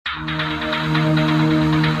From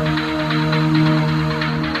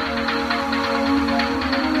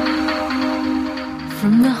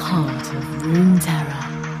the heart of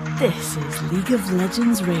Runeterra, this is League of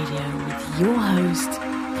Legends Radio with your host,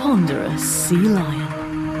 Ponderous Sea Lion.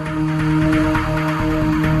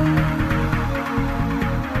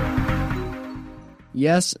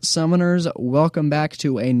 Yes, Summoners, welcome back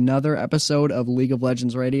to another episode of League of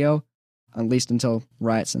Legends Radio, at least until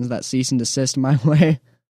Riot sends that cease and desist my way.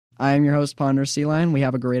 I am your host, Ponderous Sea Lion. We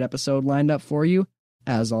have a great episode lined up for you,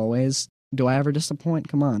 as always. Do I ever disappoint?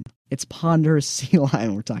 Come on. It's Ponderous Sea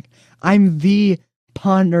Lion we're talking. I'm the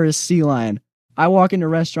Ponderous Sea Lion. I walk into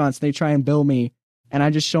restaurants, they try and bill me, and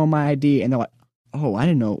I just show them my ID, and they're like, oh, I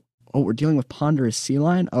didn't know. Oh, we're dealing with Ponderous Sea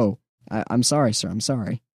Lion? Oh, I'm sorry, sir. I'm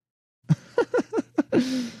sorry.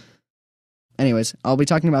 Anyways, I'll be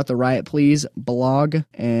talking about the Riot Please blog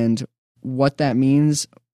and what that means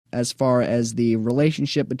as far as the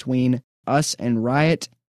relationship between us and Riot,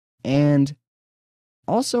 and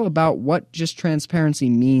also about what just transparency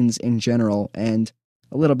means in general, and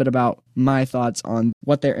a little bit about my thoughts on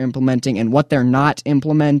what they're implementing and what they're not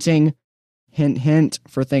implementing. Hint, hint,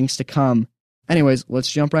 for things to come. Anyways,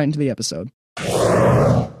 let's jump right into the episode.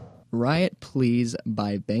 Riot Please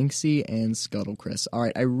by Banksy and Scuttlecris.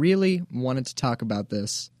 Alright, I really wanted to talk about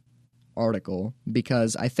this article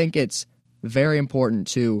because I think it's very important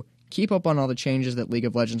to keep up on all the changes that League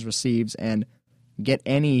of Legends receives and get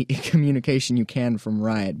any communication you can from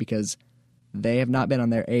Riot, because they have not been on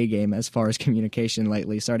their A game as far as communication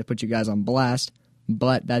lately. Sorry to put you guys on blast,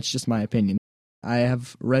 but that's just my opinion. I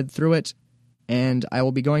have read through it, and I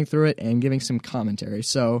will be going through it and giving some commentary.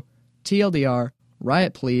 So, TLDR,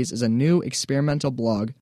 Riot Please is a new experimental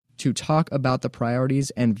blog to talk about the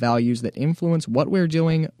priorities and values that influence what we're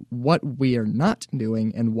doing, what we are not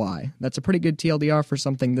doing, and why. That's a pretty good TLDR for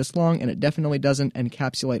something this long, and it definitely doesn't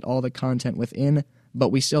encapsulate all the content within, but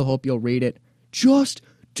we still hope you'll read it. Just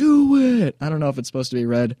do it! I don't know if it's supposed to be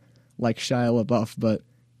read like Shia LaBeouf, but,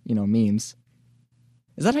 you know, memes.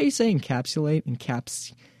 Is that how you say encapsulate?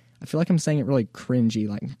 I feel like I'm saying it really cringy,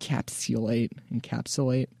 like encapsulate,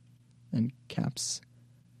 encapsulate, I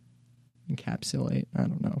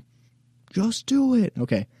don't know. Just do it!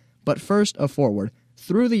 Okay, but first, a forward.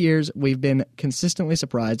 Through the years, we've been consistently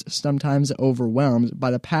surprised, sometimes overwhelmed,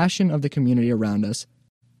 by the passion of the community around us,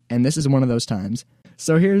 and this is one of those times.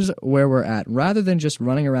 So here's where we're at. Rather than just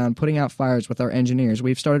running around putting out fires with our engineers,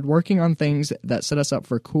 we've started working on things that set us up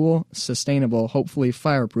for cool, sustainable, hopefully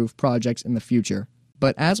fireproof projects in the future.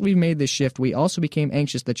 But as we made this shift, we also became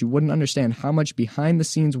anxious that you wouldn't understand how much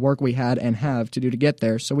behind-the-scenes work we had and have to do to get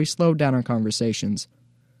there, so we slowed down our conversations.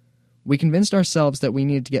 We convinced ourselves that we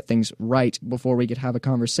needed to get things right before we could have a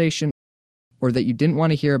conversation, or that you didn't want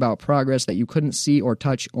to hear about progress that you couldn't see or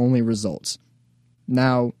touch, only results.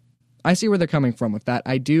 Now, I see where they're coming from with that.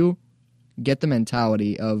 I do get the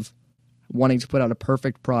mentality of wanting to put out a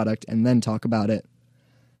perfect product and then talk about it,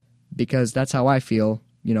 because that's how I feel,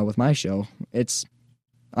 you know, with my show.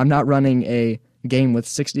 I'm not running a game with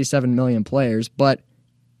 67 million players, but,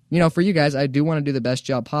 you know, for you guys, I do want to do the best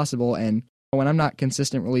job possible, and when I'm not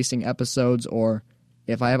consistent releasing episodes, or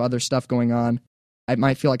if I have other stuff going on, I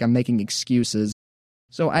might feel like I'm making excuses.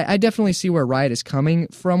 So I definitely see where Riot is coming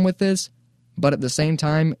from with this, but at the same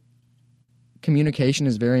time, communication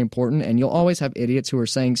is very important, and you'll always have idiots who are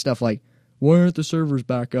saying stuff like, why aren't the servers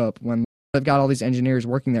back up, when they've got all these engineers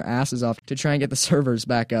working their asses off to try and get the servers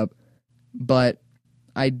back up. But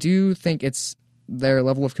I do think their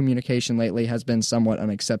level of communication lately has been somewhat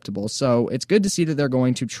unacceptable. So it's good to see that they're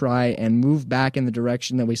going to try and move back in the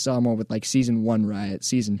direction that we saw more with like Season 1 Riot,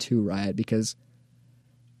 Season 2 Riot, because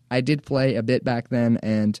I did play a bit back then,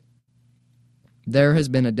 and there has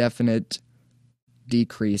been a definite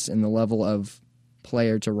decrease in the level of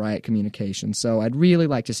player to Riot communication. So I'd really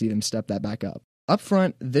like to see them step that back up. Up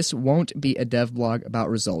front, this won't be a dev blog about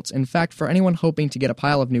results. In fact, for anyone hoping to get a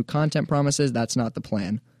pile of new content promises, that's not the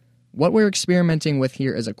plan. What we're experimenting with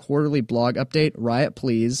here is a quarterly blog update, Riot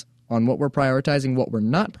Please, on what we're prioritizing, what we're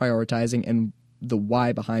not prioritizing, and the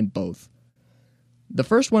why behind both. The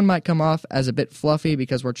first one might come off as a bit fluffy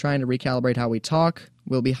because we're trying to recalibrate how we talk.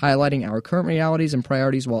 We'll be highlighting our current realities and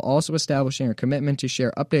priorities while also establishing our commitment to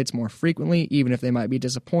share updates more frequently, even if they might be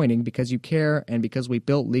disappointing, because you care and because we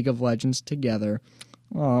built League of Legends together.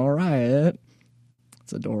 All right.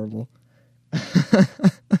 It's adorable.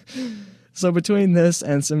 So between this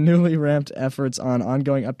and some newly ramped efforts on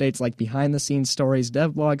ongoing updates like behind-the-scenes stories,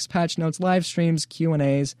 dev blogs, patch notes, live streams,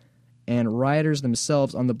 Q&As, and rioters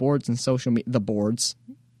themselves on the boards and social media. The boards.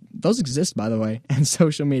 Those exist, by the way, and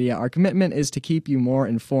social media. Our commitment is to keep you more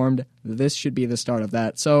informed. This should be the start of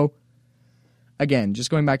that. So, again, just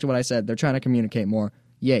going back to what I said, they're trying to communicate more.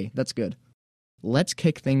 Yay, that's good. Let's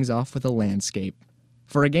kick things off with a landscape.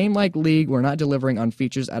 For a game like League, we're not delivering on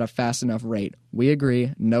features at a fast enough rate. We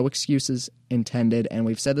agree, no excuses intended, and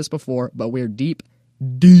we've said this before, but we're deep,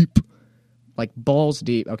 like balls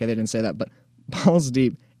deep. Okay, they didn't say that, but balls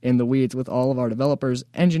deep in the weeds with all of our developers,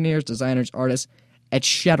 engineers, designers, artists,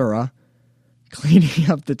 etc., cleaning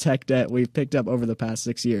up the tech debt we've picked up over the past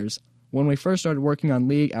 6 years. When we first started working on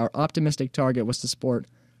League, our optimistic target was to support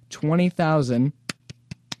 20,000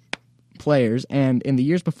 players, and in the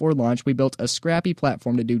years before launch, we built a scrappy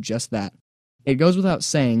platform to do just that. It goes without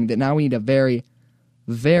saying that now we need a very,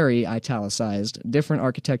 very italicized, different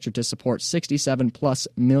architecture to support 67 plus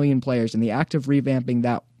million players, and the act of revamping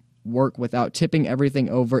that work without tipping everything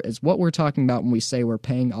over is what we're talking about when we say we're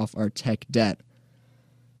paying off our tech debt.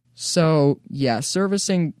 So, yeah,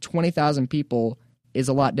 servicing 20,000 people is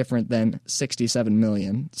a lot different than 67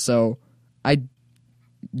 million. So, I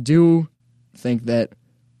do think that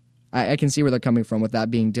I can see where they're coming from with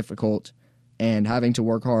that being difficult and having to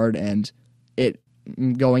work hard and it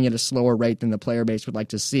going at a slower rate than the player base would like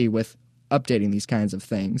to see with updating these kinds of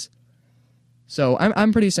things. So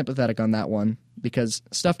I'm pretty sympathetic on that one because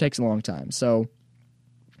stuff takes a long time. So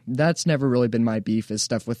that's never really been my beef, is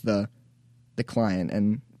stuff with the client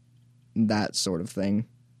and that sort of thing.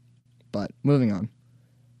 But moving on.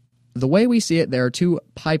 The way we see it, there are two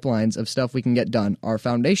pipelines of stuff we can get done, our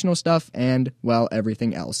foundational stuff and, well,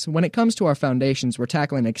 everything else. When it comes to our foundations, we're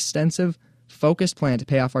tackling an extensive, focused plan to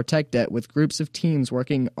pay off our tech debt with groups of teams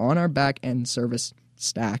working on our back-end service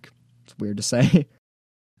stack. It's weird to say.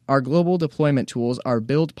 Our global deployment tools, our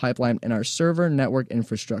build pipeline, and our server network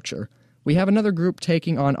infrastructure. We have another group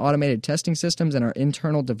taking on automated testing systems and our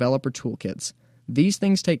internal developer toolkits. These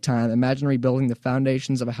things take time. Imagine rebuilding the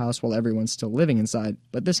foundations of a house while everyone's still living inside.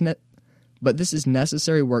 But this is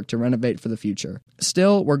necessary work to renovate for the future.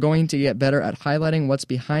 Still, we're going to get better at highlighting what's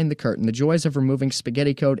behind the curtain, the joys of removing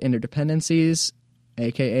spaghetti code interdependencies,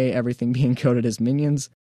 aka everything being coded as minions.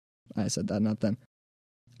 I said that, not them.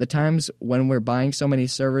 The times when we're buying so many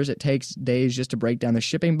servers it takes days just to break down the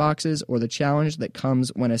shipping boxes, or the challenge that comes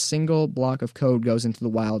when a single block of code goes into the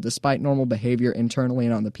wild despite normal behavior internally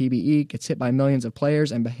and on the PBE, gets hit by millions of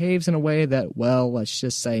players, and behaves in a way that, well, let's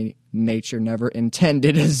just say nature never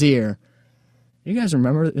intended Azir. You guys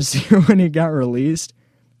remember Azir when he got released?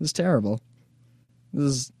 It was terrible.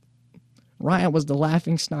 Riot was the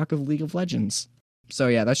laughing stock of League of Legends. So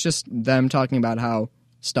yeah, that's just them talking about how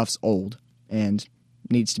stuff's old and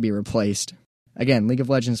needs to be replaced. Again, League of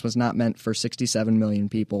Legends was not meant for 67 million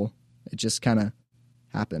people. It just kind of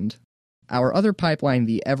happened. Our other pipeline,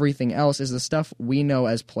 the everything else, is the stuff we know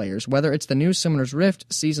as players. Whether it's the new Summoner's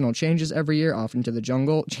Rift, seasonal changes every year, off into the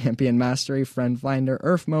jungle, champion mastery, friend finder,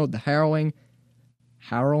 Earth mode, the harrowing,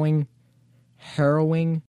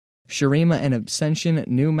 Shurima and Ascension,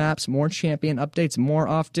 new maps, more champion updates more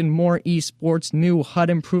often, more esports, new HUD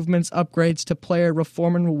improvements, upgrades to player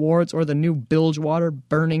reform and rewards, or the new Bilgewater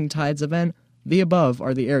Burning Tides event. The above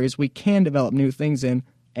are the areas we can develop new things in,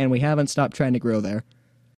 and we haven't stopped trying to grow there.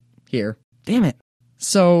 Here. Damn it.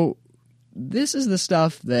 So, this is the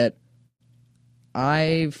stuff that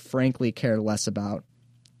I frankly care less about.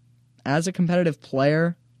 As a competitive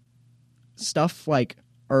player, stuff like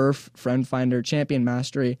Earth, Friend Finder, Champion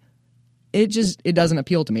Mastery, it doesn't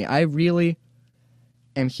appeal to me. I really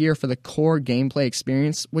am here for the core gameplay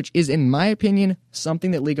experience, which is, in my opinion,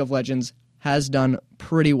 something that League of Legends has done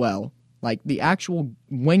pretty well. Like, the actual,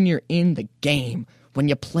 when you're in the game, when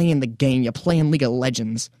you play in the game, you play in League of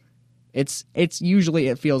Legends, it's usually,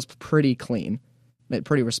 it feels pretty clean,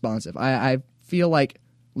 pretty responsive. I feel like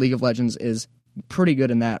League of Legends is pretty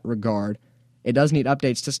good in that regard. It does need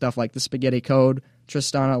updates to stuff like the spaghetti code,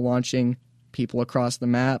 Tristana launching people across the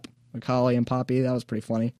map, Macaulay and Poppy, that was pretty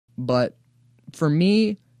funny. But for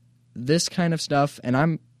me, this kind of stuff, and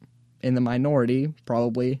I'm in the minority,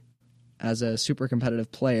 probably, as a super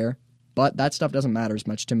competitive player, but that stuff doesn't matter as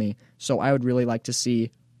much to me. So I would really like to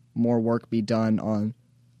see more work be done on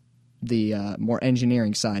the more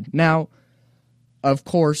engineering side. Now, of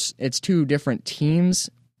course, it's two different teams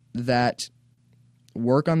that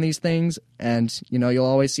work on these things, and you'll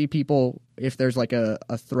always see people, if there's like a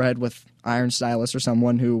thread with Iron Stylus or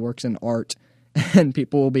someone who works in art, and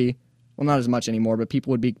people will be, well, not as much anymore, but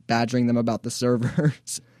people would be badgering them about the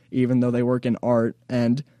servers even though they work in art.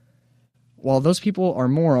 And while those people are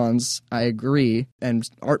morons, I agree, and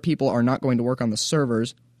art people are not going to work on the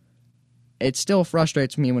servers, it still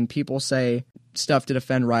frustrates me when people say stuff to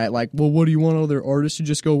defend Riot, like, well, what do you want other artists to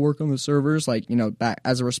just go work on the servers? Like, back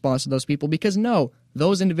as a response to those people, because no,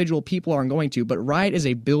 those individual people aren't going to, but Riot is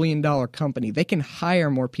a $1 billion company. They can hire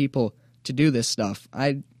more people to do this stuff.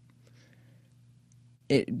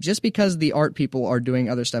 Just because the art people are doing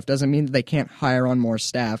other stuff doesn't mean that they can't hire on more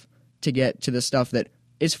staff to get to the stuff that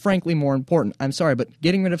is frankly more important. I'm sorry, but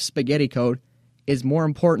getting rid of spaghetti code is more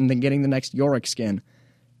important than getting the next Yorick skin.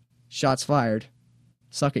 Shots fired.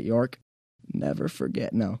 Suck it, York. Never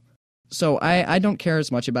forget, no. So I don't care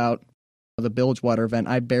as much about the Bilgewater event.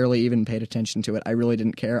 I barely even paid attention to it. I really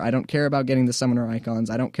didn't care. I don't care about getting the summoner icons.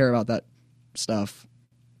 I don't care about that stuff.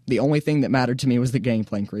 The only thing that mattered to me was the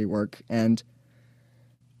Gangplank rework. And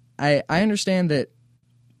I understand that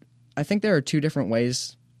I think there are two different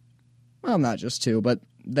ways. Well, not just two, but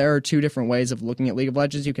there are two different ways of looking at League of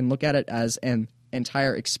Legends. You can look at it as an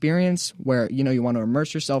entire experience where, you want to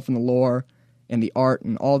immerse yourself in the lore and the art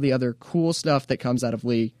and all the other cool stuff that comes out of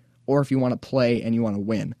League, or if you want to play and you want to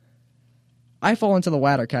win. I fall into the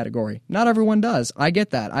latter category. Not everyone does. I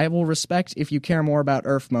get that. I will respect if you care more about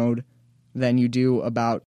Earth mode than you do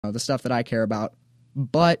about the stuff that I care about.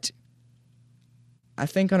 But I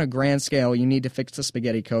think on a grand scale, you need to fix the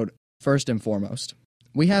spaghetti code first and foremost.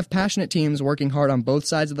 We have passionate teams working hard on both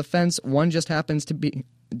sides of the fence. One just happens to be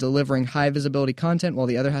delivering high visibility content while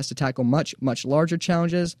the other has to tackle much, much larger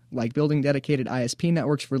challenges like building dedicated ISP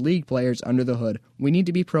networks for League players under the hood. We need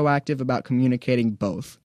to be proactive about communicating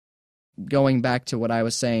both. Going back to what I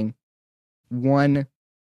was saying, one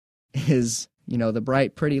is, the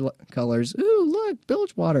bright, pretty colors. Ooh, look,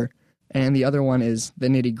 Bilgewater. And the other one is the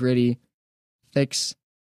nitty gritty, fix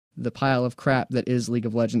the pile of crap that is League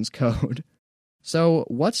of Legends code. So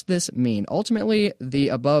what's this mean? Ultimately, the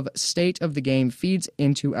above state of the game feeds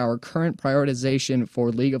into our current prioritization for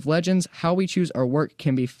League of Legends. How we choose our work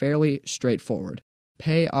can be fairly straightforward.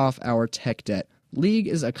 Pay off our tech debt. League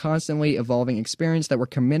is a constantly evolving experience that we're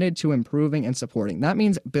committed to improving and supporting. That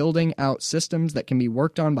means building out systems that can be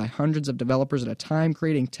worked on by hundreds of developers at a time,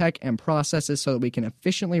 creating tech and processes so that we can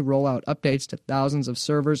efficiently roll out updates to thousands of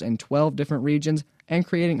servers in 12 different regions, and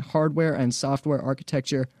creating hardware and software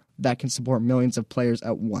architecture that can support millions of players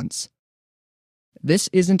at once. This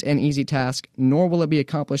isn't an easy task, nor will it be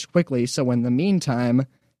accomplished quickly, so in the meantime, ...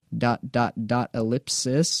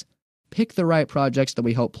 pick the right projects that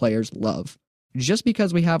we hope players love. Just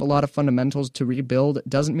because we have a lot of fundamentals to rebuild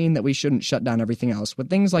doesn't mean that we shouldn't shut down everything else. With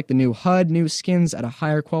things like the new HUD, new skins at a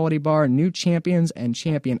higher quality bar, new champions and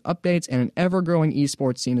champion updates, and an ever-growing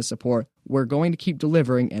esports scene to support, we're going to keep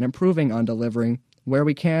delivering and improving on delivering where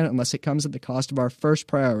we can, unless it comes at the cost of our first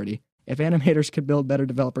priority. If animators could build better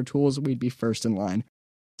developer tools, we'd be first in line.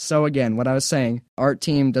 So again, what I was saying, art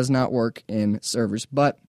team does not work in servers,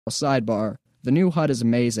 but, sidebar, the new HUD is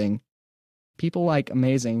amazing. People like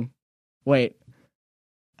amazing. Wait.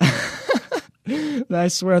 I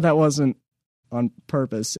swear that wasn't on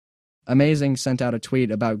purpose. Amazing sent out a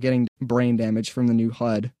tweet about getting brain damage from the new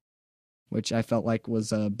HUD, which I felt like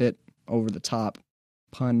was a bit over the top.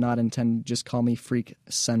 Pun not intended, just call me Freak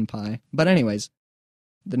Senpai. But anyways,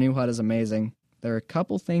 the new HUD is amazing. There are a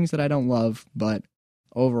couple things that I don't love, but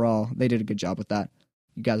overall, they did a good job with that.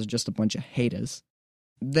 You guys are just a bunch of haters.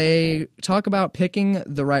 They talk about picking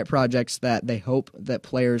the right projects that they hope that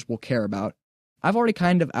players will care about. I've already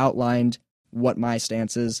kind of outlined what my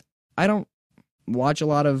stance is. I don't watch a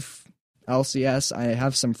lot of LCS. I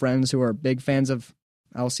have some friends who are big fans of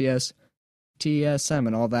LCS, TSM,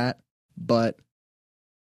 and all that. But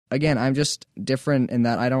again, I'm just different in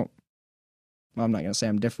that I'm not going to say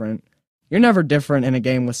I'm different. You're never different in a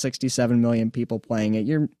game with 67 million people playing it.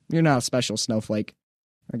 You're not a special snowflake.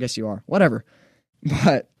 I guess you are. Whatever.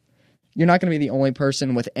 But you're not going to be the only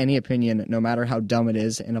person with any opinion, no matter how dumb it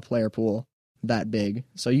is, in a player pool that big.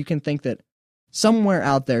 So you can think that somewhere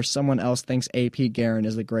out there, someone else thinks AP Garen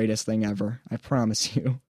is the greatest thing ever. I promise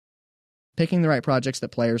you. Picking the right projects that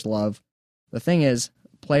players love. The thing is,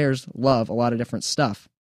 players love a lot of different stuff.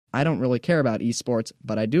 I don't really care about esports,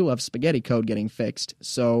 but I do love spaghetti code getting fixed.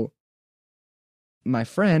 So my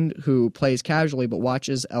friend who plays casually but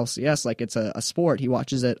watches LCS like it's a sport, he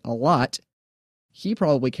watches it a lot, he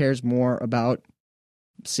probably cares more about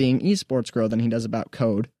seeing esports grow than he does about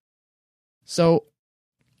code. So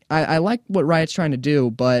I like what Riot's trying to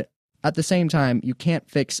do, but at the same time, you can't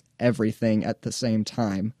fix everything at the same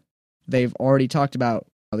time. They've already talked about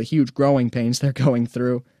the huge growing pains they're going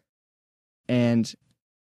through, and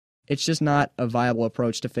it's just not a viable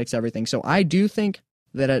approach to fix everything. So I do think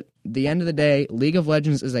that at the end of the day, League of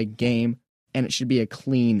Legends is a game, and it should be a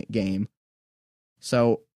clean game.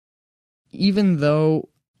 So even though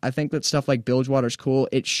I think that stuff like Bilgewater's cool,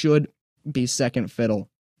 it should be second fiddle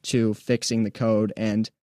to fixing the code and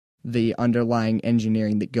the underlying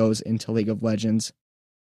engineering that goes into League of Legends.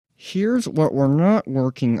 Here's what we're not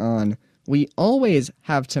working on. We always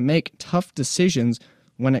have to make tough decisions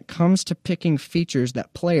when it comes to picking features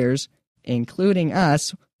that players, including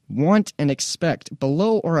us, want and expect.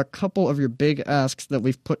 Below are a couple of your big asks that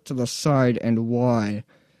we've put to the side and why.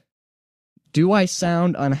 Do I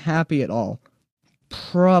sound unhappy at all?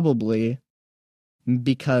 Probably,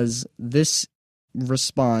 because this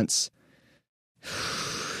response,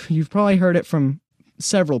 you've probably heard it from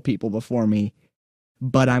several people before me,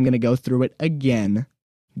 but I'm going to go through it again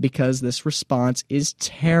because this response is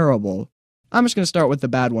terrible. I'm just going to start with the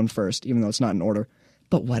bad one first, even though it's not in order.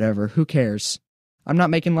 But whatever, who cares? I'm not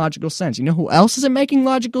making logical sense. You know who else isn't making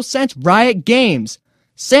logical sense? Riot Games!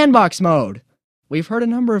 Sandbox mode! We've heard a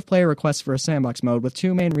number of player requests for a sandbox mode with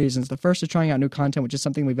two main reasons. The first is trying out new content, which is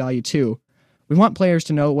something we value too. We want players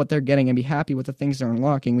to know what they're getting and be happy with the things they're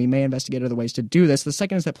unlocking. We may investigate other ways to do this. The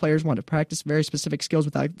second is that players want to practice very specific skills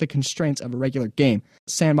without the constraints of a regular game.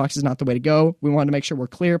 Sandbox is not the way to go. We want to make sure we're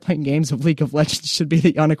clear. Playing games of League of Legends should be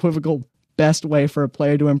the unequivocal best way for a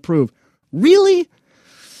player to improve. Really?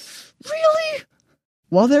 Really?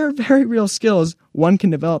 While there are very real skills one can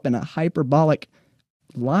develop in a hyperbolic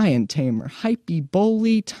lion tamer,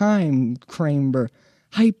 hyperbole time cramber,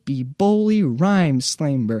 hyperbole rhyme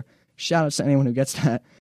slamber. Shout out to anyone who gets that.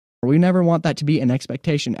 We never want that to be an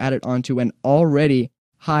expectation added onto an already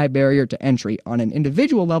high barrier to entry. On an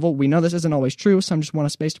individual level, we know this isn't always true. Some just want a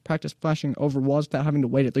space to practice flashing over walls without having to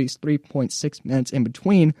wait at least 3.6 minutes in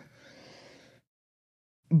between.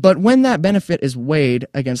 But when that benefit is weighed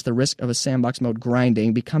against the risk of a sandbox mode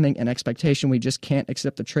grinding becoming an expectation, we just can't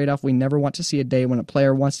accept the trade-off. We never want to see a day when a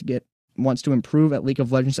player wants to improve at League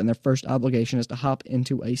of Legends and their first obligation is to hop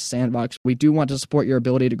into a sandbox. We do want to support your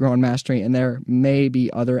ability to grow in mastery, and there may be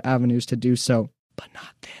other avenues to do so, but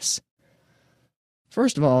not this.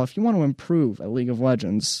 First of all, if you want to improve at League of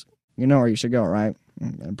Legends, you know where you should go, right?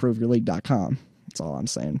 ImproveYourLeague.com. That's all I'm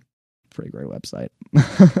saying. Pretty great website.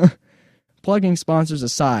 Plugging sponsors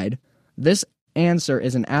aside, this answer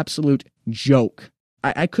is an absolute joke.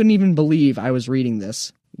 I couldn't even believe I was reading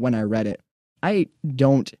this when I read it.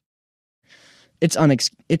 It's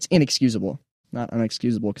inexcusable. Not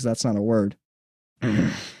unexcusable, because that's not a word.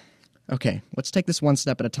 Okay, let's take this one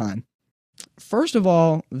step at a time. First of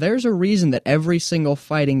all, there's a reason that every single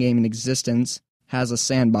fighting game in existence has a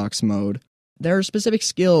sandbox mode. There are specific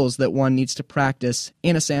skills that one needs to practice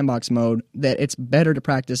in a sandbox mode that it's better to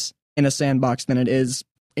practice in a sandbox than it is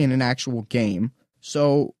in an actual game.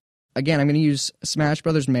 So, again, I'm going to use Smash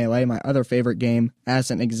Bros. Melee, my other favorite game, as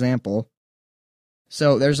an example.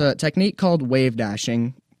 So there's a technique called wave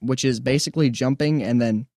dashing, which is basically jumping and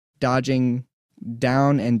then dodging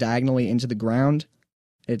down and diagonally into the ground.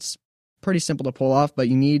 It's pretty simple to pull off, but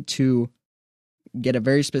you need to get a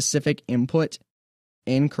very specific input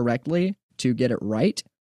in correctly to get it right.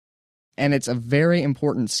 And it's a very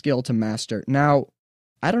important skill to master. Now,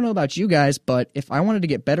 I don't know about you guys, but if I wanted to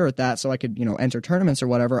get better at that so I could, enter tournaments or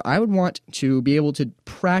whatever, I would want to be able to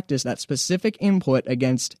practice that specific input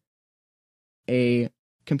against a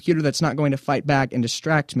computer that's not going to fight back and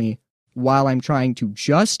distract me while I'm trying to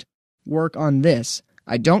just work on this.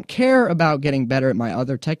 I don't care about getting better at my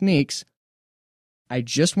other techniques. I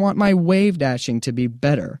just want my wave dashing to be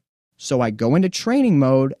better. So I go into training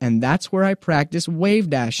mode, and that's where I practice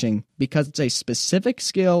wave dashing, because it's a specific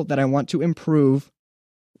skill that I want to improve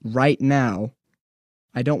right now.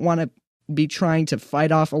 I don't want to be trying to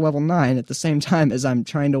fight off a level 9 at the same time as I'm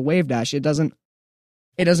trying to wave dash. It doesn't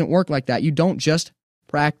work like that. You don't just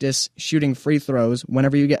practice shooting free throws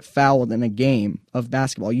whenever you get fouled in a game of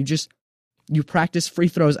basketball. You practice free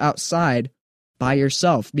throws outside by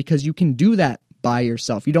yourself, because you can do that by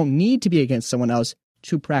yourself. You don't need to be against someone else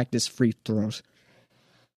to practice free throws.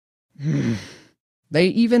 The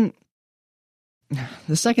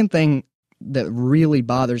second thing that really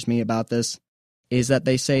bothers me about this is that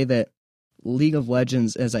they say that League of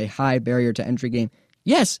Legends is a high barrier to entry game.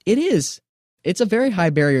 Yes, it is. It's a very high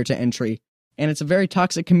barrier to entry, and it's a very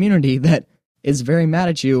toxic community that is very mad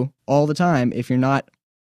at you all the time if you're not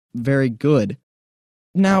very good.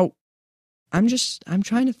 Now, I'm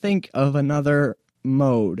trying to think of another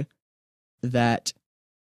mode that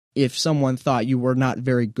if someone thought you were not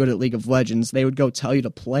very good at League of Legends, they would go tell you to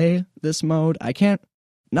play this mode.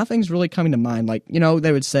 Nothing's really coming to mind. Like,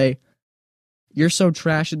 they would say, you're so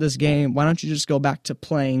trash at this game, why don't you just go back to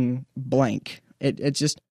playing blank?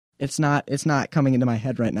 It's not coming into my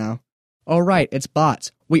head right now. Oh, right, it's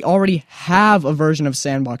bots. We already have a version of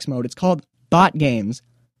sandbox mode. It's called bot games.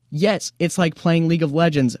 Yes, it's like playing League of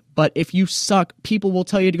Legends, but if you suck, people will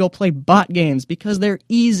tell you to go play bot games because they're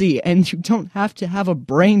easy and you don't have to have a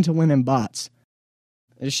brain to win in bots.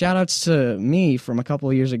 Shoutouts to me from a couple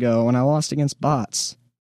of years ago when I lost against bots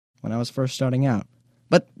when I was first starting out.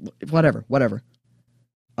 But whatever.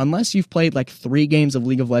 Unless you've played like 3 games of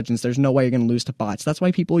League of Legends, there's no way you're going to lose to bots. That's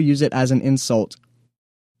why people use it as an insult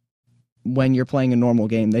when you're playing a normal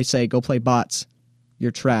game. They say, go play bots. You're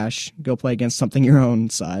trash. Go play against something your own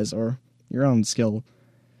size or your own skill.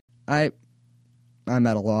 I'm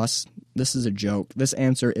at a loss. This is a joke. This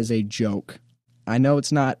answer is a joke. I know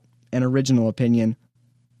it's not an original opinion,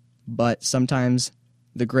 but sometimes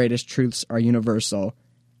the greatest truths are universal,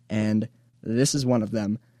 and this is one of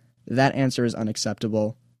them. That answer is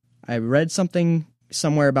unacceptable. I read something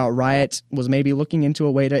somewhere about Riot was maybe looking into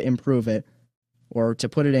a way to improve it, or to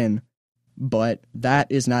put it in, but that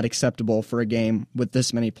is not acceptable for a game with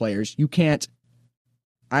this many players. You can't...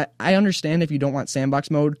 I understand if you don't want sandbox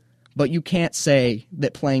mode, but you can't say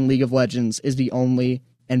that playing League of Legends is the only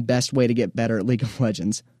and best way to get better at League of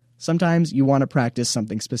Legends. Sometimes you want to practice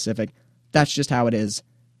something specific. That's just how it is.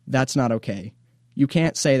 That's not okay. You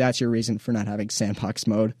can't say that's your reason for not having sandbox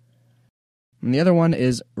mode. And the other one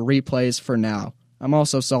is replays for now. I'm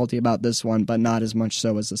also salty about this one, but not as much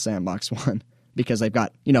so as the sandbox one, because they've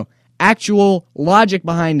got, actual logic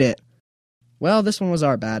behind it. Well, this one was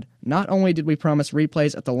our bad. Not only did we promise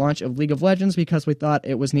replays at the launch of League of Legends because we thought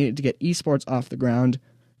it was needed to get esports off the ground,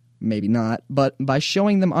 maybe not, but by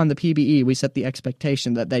showing them on the PBE, we set the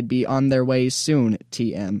expectation that they'd be on their way soon,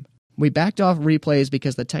 TM. We backed off replays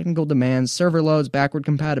because the technical demands, server loads, backward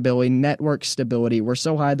compatibility, network stability were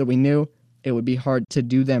so high that we knew it would be hard to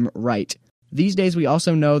do them right. These days, we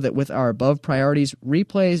also know that with our above priorities,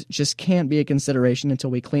 replays just can't be a consideration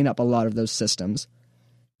until we clean up a lot of those systems.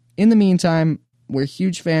 In the meantime, we're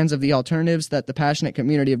huge fans of the alternatives that the passionate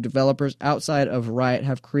community of developers outside of Riot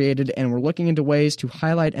have created, and we're looking into ways to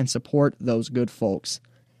highlight and support those good folks.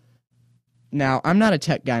 Now, I'm not a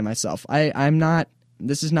tech guy myself.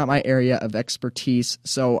 This is not my area of expertise,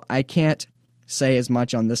 so I can't say as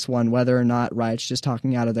much on this one, whether or not Riot's just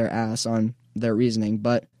talking out of their ass on their reasoning,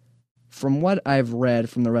 but from what I've read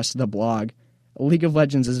from the rest of the blog, League of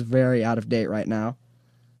Legends is very out of date right now.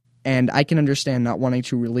 And I can understand not wanting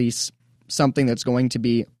to release something that's going to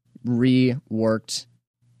be reworked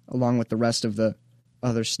along with the rest of the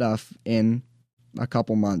other stuff in a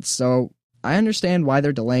couple months. So I understand why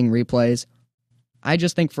they're delaying replays. I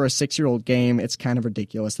just think for a 6-year-old game, it's kind of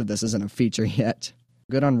ridiculous that this isn't a feature yet.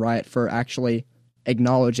 Good on Riot for actually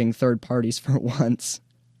acknowledging third parties for once.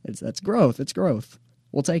 That's growth. It's growth.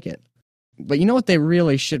 We'll take it. But you know what they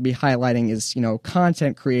really should be highlighting is,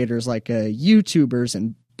 content creators like YouTubers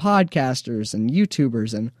and podcasters and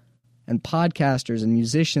YouTubers and podcasters and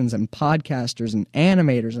musicians and podcasters and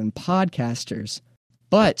animators and podcasters.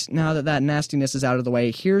 But now that nastiness is out of the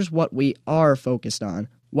way, here's what we are focused on.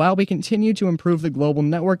 While we continue to improve the global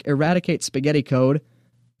network, eradicate spaghetti code,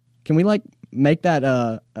 can we make that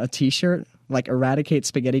a t-shirt? Eradicate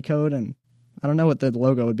spaghetti code? And I don't know what the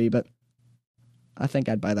logo would be, but I think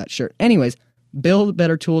I'd buy that shirt. Anyways, build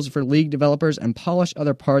better tools for League developers and polish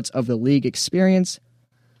other parts of the League experience.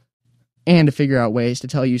 And to figure out ways to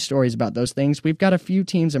tell you stories about those things, we've got a few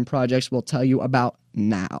teams and projects we'll tell you about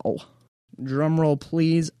now. Drumroll,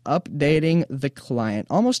 please. Updating the client.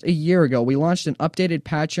 Almost a year ago, we launched an updated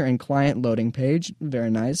patcher and client loading page.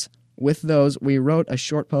 Very nice. With those, we wrote a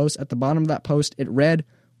short post. At the bottom of that post, it read,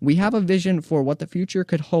 "We have a vision for what the future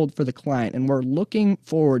could hold for the client, and we're looking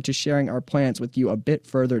forward to sharing our plans with you a bit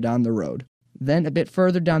further down the road." Then a bit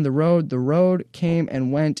further down the road came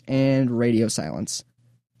and went, and radio silence.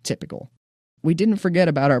 Typical. We didn't forget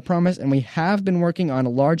about our promise, and we have been working on a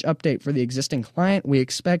large update for the existing client. We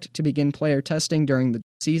expect to begin player testing during the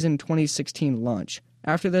season 2016 launch.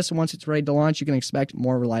 After this, once it's ready to launch, you can expect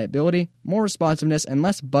more reliability, more responsiveness, and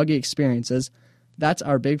less buggy experiences. That's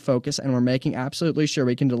our big focus, and we're making absolutely sure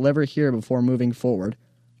we can deliver here before moving forward.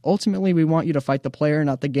 Ultimately, we want you to fight the player,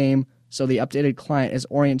 not the game, so the updated client is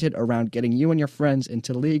oriented around getting you and your friends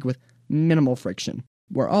into League with minimal friction.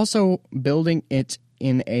 We're also building it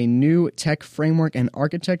in a new tech framework and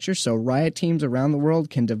architecture so Riot teams around the world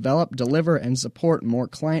can develop, deliver, and support more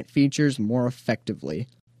client features more effectively.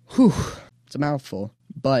 Whew, it's a mouthful,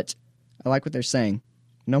 but I like what they're saying.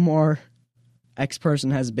 No more X person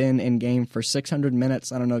has been in game for 600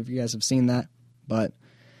 minutes. I don't know if you guys have seen that, but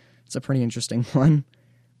it's a pretty interesting one.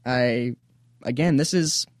 This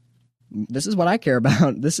is what I care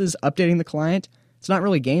about. This is updating the client. It's not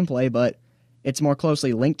really gameplay, but it's more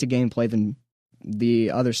closely linked to gameplay than the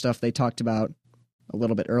other stuff they talked about a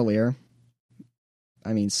little bit earlier.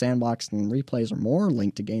 I mean, sandbox and replays are more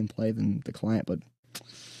linked to gameplay than the client, but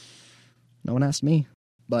no one asked me.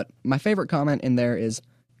 But my favorite comment in there is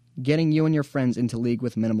getting you and your friends into League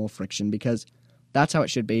with minimal friction, because that's how it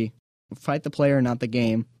should be. Fight the player, not the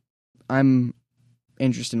game. I'm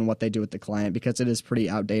interested in what they do with the client because it is pretty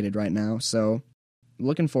outdated right now. So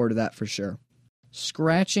looking forward to that for sure.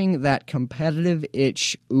 Scratching that competitive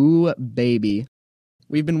itch, ooh, baby.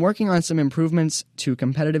 We've been working on some improvements to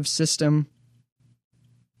competitive system.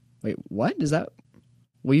 Wait, what is that?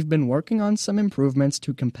 We've been working on some improvements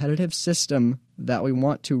to competitive system that we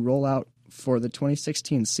want to roll out for the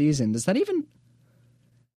 2016 season. Does that even...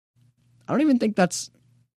 I don't even think that's...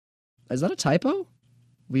 Is that a typo?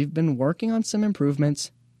 We've been working on some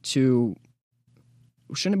improvements to...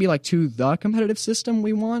 Shouldn't it be like to the competitive system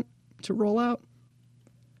we want to roll out?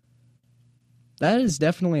 That is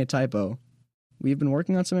definitely a typo. We've been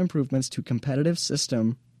working on some improvements to competitive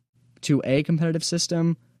system, to a competitive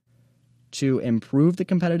system, to improve the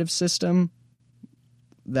competitive system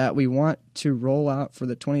that we want to roll out for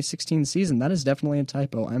the 2016 season. That is definitely a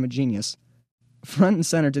typo. I'm a genius. Front and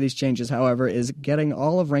center to these changes, however, is getting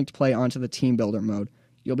all of ranked play onto the team builder mode.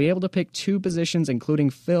 You'll be able to pick 2 positions, including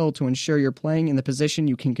fill, to ensure you're playing in the position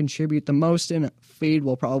you can contribute the most in. Feed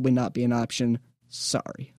will probably not be an option.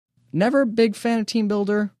 Sorry. Never a big fan of team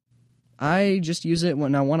builder. I just use it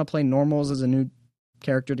when I want to play normals as a new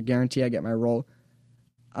character to guarantee I get my role.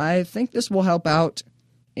 I think this will help out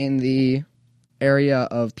in the area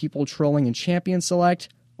of people trolling in champion select,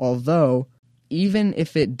 although even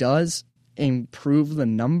if it does improve the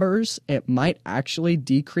numbers, it might actually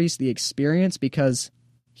decrease the experience because,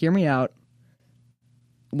 hear me out,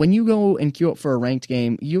 when you go and queue up for a ranked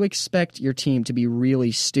game, you expect your team to be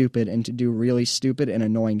really stupid and to do really stupid and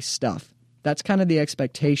annoying stuff. That's kind of the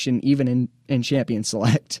expectation even in champion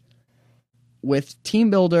select. With team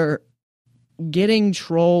builder, getting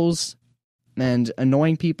trolls and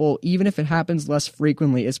annoying people, even if it happens less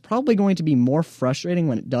frequently, is probably going to be more frustrating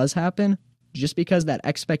when it does happen, just because that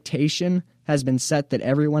expectation has been set that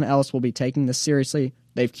everyone else will be taking this seriously.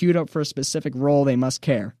 They've queued up for a specific role, they must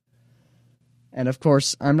care. And of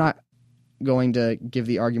course, I'm not going to give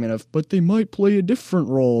the argument of, but they might play a different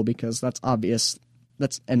role, because that's obvious.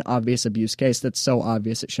 That's an obvious abuse case. That's so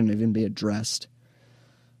obvious it shouldn't even be addressed.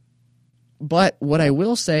 But what I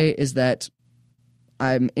will say is that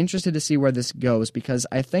I'm interested to see where this goes, because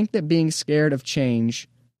I think that being scared of change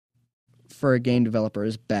for a game developer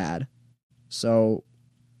is bad. So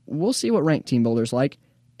we'll see what ranked team builder's like.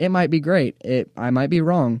 It might be great. I might be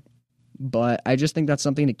wrong. But I just think that's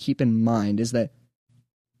something to keep in mind, is that,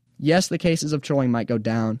 yes, the cases of trolling might go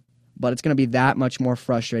down, but it's going to be that much more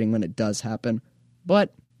frustrating when it does happen.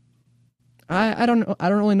 But I don't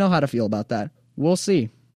really know how to feel about that. We'll see.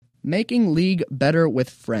 Making League better with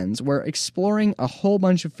friends. We're exploring a whole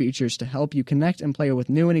bunch of features to help you connect and play with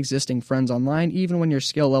new and existing friends online, even when your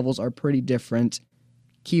skill levels are pretty different.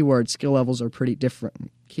 Keyword, skill levels are pretty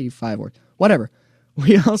different. Key 5 word. Whatever.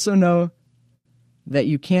 We also know that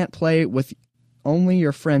you can't play with only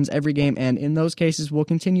your friends every game, and in those cases, we'll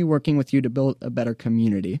continue working with you to build a better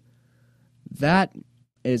community. That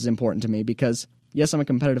is important to me because, yes, I'm a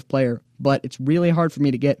competitive player, but it's really hard for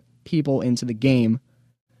me to get people into the game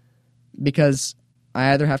because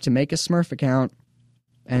I either have to make a Smurf account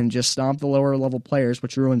and just stomp the lower level players,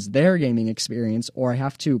 which ruins their gaming experience, or I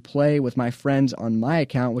have to play with my friends on my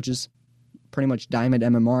account, which is pretty much Diamond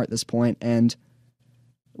MMR at this point, and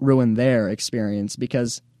ruin their experience,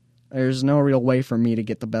 because there's no real way for me to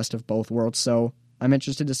get the best of both worlds. So I'm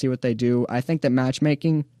interested to see what they do. I think that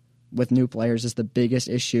matchmaking with new players is the biggest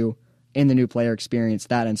issue in the new player experience,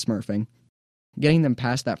 that and smurfing. Getting them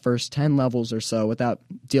past that first 10 levels or so without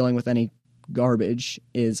dealing with any garbage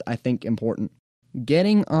is, I think, important.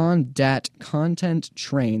 Getting on DAT content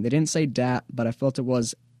train. They didn't say DAT, but I felt it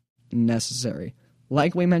was necessary.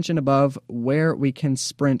 Like we mentioned above, where we can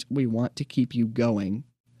sprint, we want to keep you going.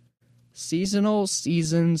 Seasonal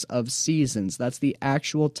Seasons of Seasons. That's the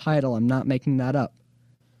actual title. I'm not making that up.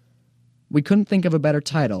 We couldn't think of a better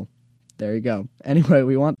title. There you go. Anyway,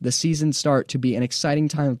 we want the season start to be an exciting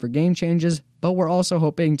time for game changes, but we're also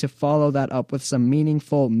hoping to follow that up with some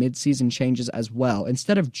meaningful mid-season changes as well.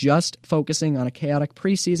 Instead of just focusing on a chaotic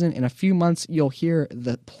preseason, in a few months you'll hear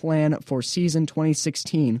the plan for season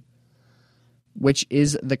 2016, which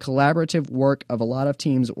is the collaborative work of a lot of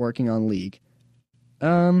teams working on League.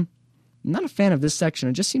 I'm not a fan of this section.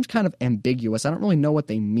 It just seems kind of ambiguous. I don't really know what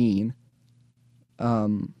they mean.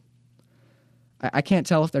 I can't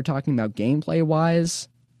tell if they're talking about gameplay-wise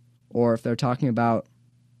or if they're talking about,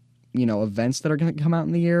 events that are going to come out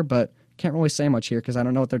in the year, but can't really say much here because I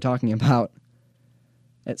don't know what they're talking about.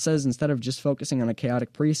 It says instead of just focusing on a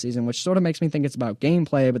chaotic preseason, which sort of makes me think it's about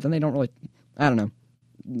gameplay, but then they don't really... I don't know.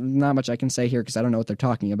 Not much I can say here because I don't know what they're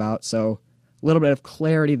talking about, so a little bit of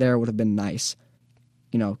clarity there would have been nice.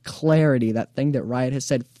 Clarity, that thing that Riot has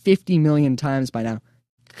said 50 million times by now.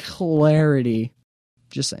 Clarity.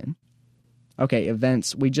 Just saying. Okay,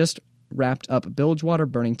 events. We just wrapped up Bilgewater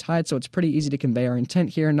Burning Tide, so it's pretty easy to convey our intent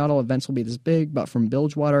here. Not all events will be this big, but from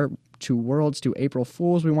Bilgewater to Worlds to April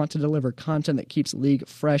Fools, we want to deliver content that keeps League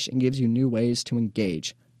fresh and gives you new ways to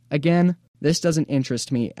engage. Again, this doesn't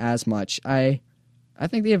interest me as much. I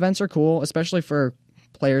think the events are cool, especially for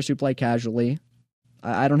players who play casually.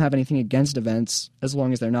 I don't have anything against events as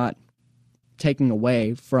long as they're not taking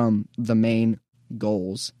away from the main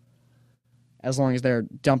goals. As long as they're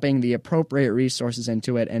dumping the appropriate resources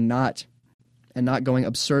into it and not going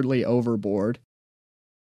absurdly overboard.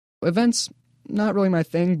 Events, not really my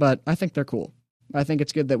thing, but I think they're cool. I think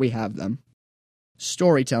it's good that we have them.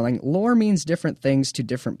 Storytelling. Lore means different things to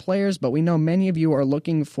different players, but we know many of you are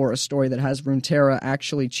looking for a story that has Runeterra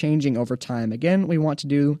actually changing over time. Again, we want to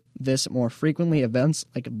do this more frequently. Events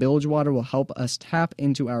like Bilgewater will help us tap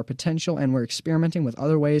into our potential, and we're experimenting with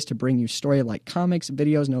other ways to bring you story like comics,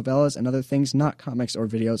 videos, novellas, and other things not comics or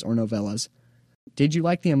videos or novellas. Did you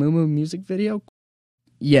like the Amumu music video?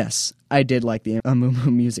 Yes, I did like the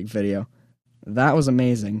Amumu music video. That was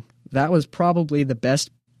amazing. That was probably the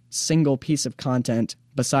best single piece of content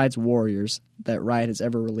besides Warriors that Riot has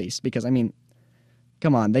ever released. Because, I mean,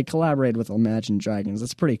 come on, they collaborated with Imagine Dragons.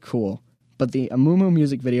 That's pretty cool. But the Amumu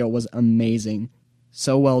music video was amazing.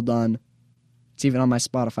 So well done. It's even on my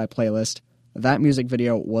Spotify playlist. That music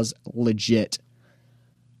video was legit.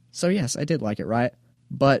 So yes, I did like it, Riot.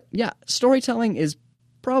 But yeah, storytelling is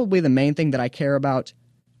probably the main thing that I care about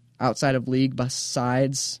outside of League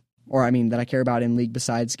that I care about in League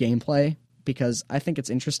besides gameplay. Because I think it's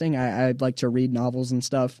interesting. I'd like to read novels and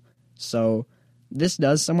stuff. So this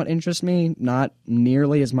does somewhat interest me, not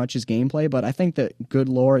nearly as much as gameplay, but I think that good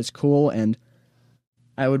lore is cool, and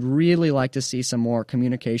I would really like to see some more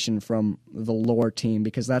communication from the lore team,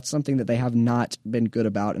 because that's something that they have not been good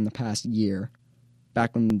about in the past year.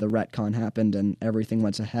 Back when the retcon happened and everything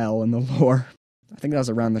went to hell in the lore. I think that was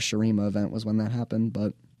around the Shurima event was when that happened,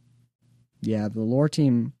 but yeah, the lore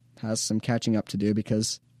team has some catching up to do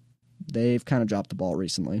because they've kind of dropped the ball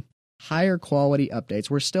recently. Higher quality updates.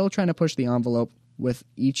 We're still trying to push the envelope with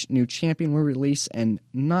each new champion we release, and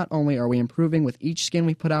not only are we improving with each skin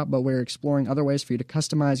we put out, but we're exploring other ways for you to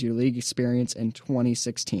customize your League experience in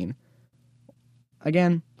 2016.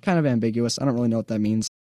 Again, kind of ambiguous. I don't really know what that means.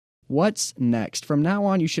 What's next? From now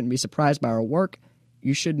on, you shouldn't be surprised by our work.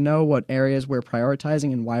 You should know what areas we're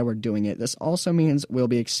prioritizing and why we're doing it. This also means we'll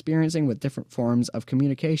be experiencing with different forms of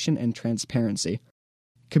communication and transparency.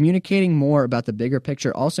 Communicating more about the bigger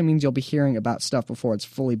picture also means you'll be hearing about stuff before it's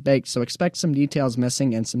fully baked, so expect some details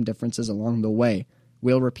missing and some differences along the way.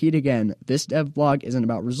 We'll repeat again, this dev blog isn't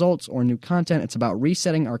about results or new content, it's about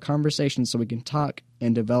resetting our conversation so we can talk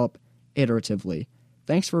and develop iteratively.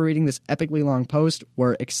 Thanks for reading this epically long post.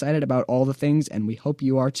 We're excited about all the things, and we hope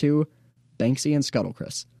you are too. Banksy and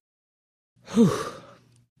Scuttlecris. Whew.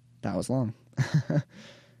 That was long.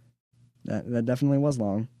 That definitely was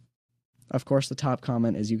long. Of course, the top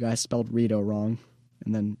comment is you guys spelled Rito wrong.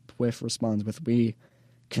 And then Twiff responds with, we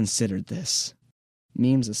considered this.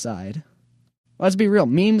 Memes aside. Let's be real,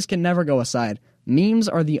 memes can never go aside. Memes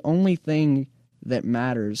are the only thing that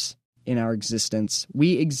matters in our existence.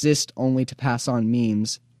 We exist only to pass on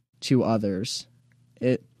memes to others.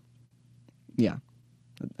 That's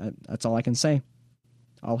all I can say.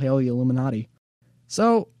 All hail the Illuminati.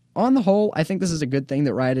 So, on the whole, I think this is a good thing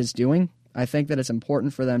that Riot is doing. I think that it's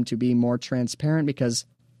important for them to be more transparent because,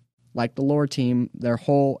 like the lore team, their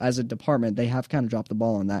whole, as a department, they have kind of dropped the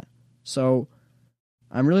ball on that. So,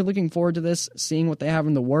 I'm really looking forward to this, seeing what they have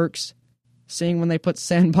in the works, seeing when they put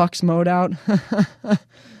sandbox mode out.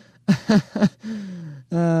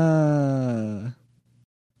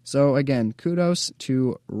 So, again, kudos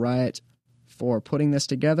to Riot for putting this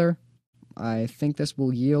together. I think this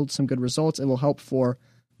will yield some good results. It will help for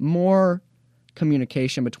more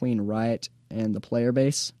communication between Riot and the player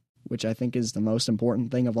base, which I think is the most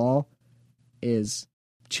important thing of all, is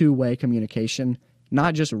two-way communication.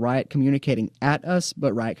 Not just Riot communicating at us,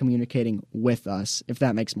 but Riot communicating with us, if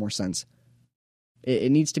that makes more sense.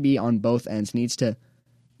 It needs to be on both ends. It needs to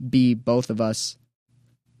be both of us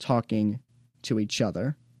talking to each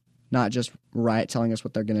other, not just Riot telling us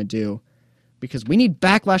what they're going to do. Because we need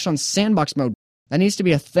backlash on sandbox mode. That needs to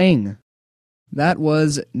be a thing. That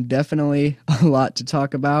was definitely a lot to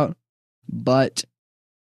talk about, but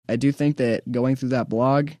I do think that going through that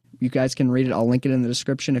blog, you guys can read it. I'll link it in the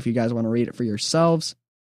description if you guys want to read it for yourselves.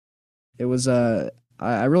 It was, I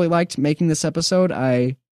really liked making this episode.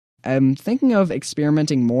 I am thinking of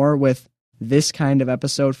experimenting more with this kind of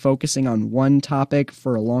episode, focusing on one topic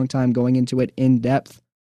for a long time, going into it in depth,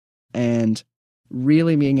 and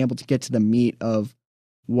really being able to get to the meat of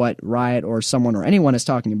what Riot or someone or anyone is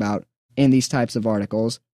talking about in these types of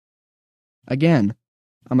articles. Again,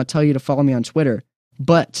 I'm going to tell you to follow me on Twitter.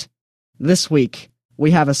 But this week,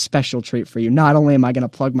 we have a special treat for you. Not only am I going to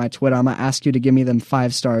plug my Twitter, I'm going to ask you to give me them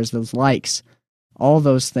 5 stars, those likes, all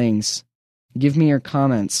those things. Give me your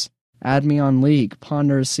comments. Add me on League,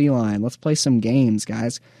 Ponder Sea Lion. Let's play some games,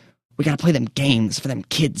 guys. We got to play them games for them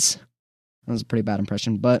kids. That was a pretty bad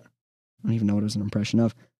impression, but I don't even know what it was an impression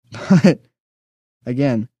of. But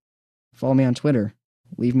again, follow me on Twitter.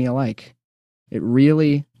 Leave me a like. It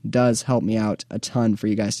really does help me out a ton for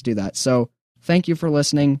you guys to do that. So thank you for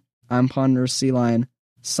listening. I'm Ponderous Sea Lion,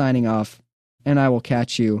 signing off, and I will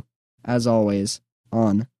catch you, as always,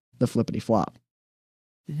 on the Flippity Flop.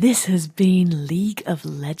 This has been League of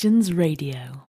Legends Radio.